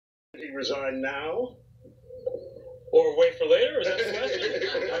resign now? Or wait for later? Is that the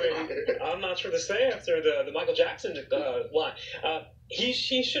question? I mean, I'm not sure to say after the Michael Jackson line. He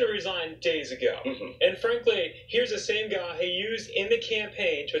should have resigned days ago. And frankly, here's the same guy he used in the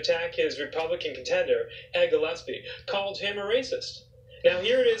campaign to attack his Republican contender, Ed Gillespie, called him a racist. Now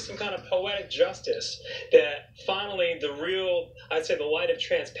here it is, some kind of poetic justice that finally the real, I'd say the light of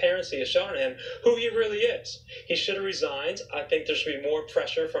transparency has shown him who he really is. He should have resigned. I think there should be more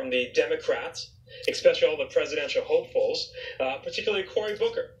pressure from the Democrats, especially all the presidential hopefuls, particularly Cory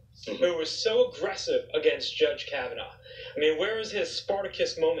Booker, who was so aggressive against Judge Kavanaugh. I mean, where is his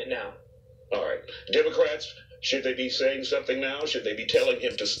Spartacus moment now? All right. Democrats, should they be saying something now? Should they be telling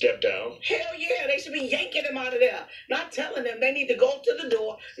him to step down? Hell yeah, they should be yanking him out of there. Not telling them. They need to go to the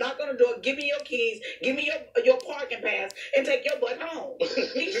door, knock on the door, give me your keys, give me your parking pass, and take your butt home.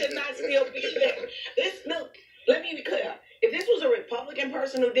 He should not still be there. Look, let me be clear. If this was a Republican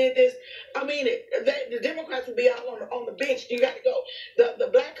person who did this, I mean, the Democrats would be out on the bench. You got to go. The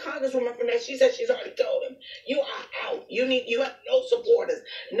black congresswoman from that, she said she's already told him, you are out. You have no supporters,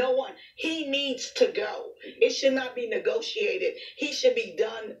 no one. He needs to go. It should not be negotiated. He should be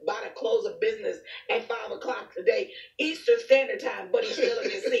done by the close of business at 5 o'clock today, Eastern Standard Time, but he's still in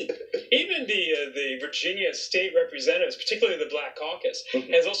his seat. Even the Virginia state representatives, particularly the Black Caucus,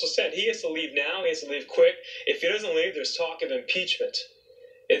 has also said he has to leave now. He has to leave quick. If he doesn't leave, there's talk of impeachment.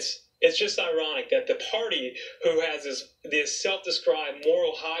 It's just ironic that the party who has this self-described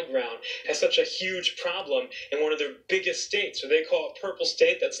moral high ground has such a huge problem in one of their biggest states, or they call a purple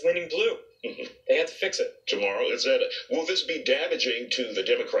state that's leaning blue. They have to fix it. Tomorrow, will this be damaging to the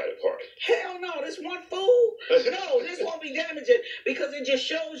Democratic Party? Hell no, this one fool. No, this won't be damaging because it just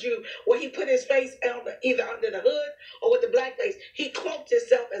shows you where he put his face either under the hood or with the blackface. He cloaked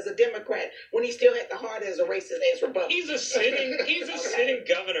himself as a Democrat when he still had the heart as a racist ass Republican. He's a sitting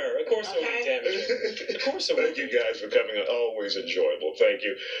governor. Of course it will be damaging. Of course it will. Thank you guys for coming on. Always enjoyable. Thank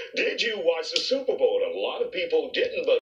you. Did you watch the Super Bowl? A lot of people didn't, but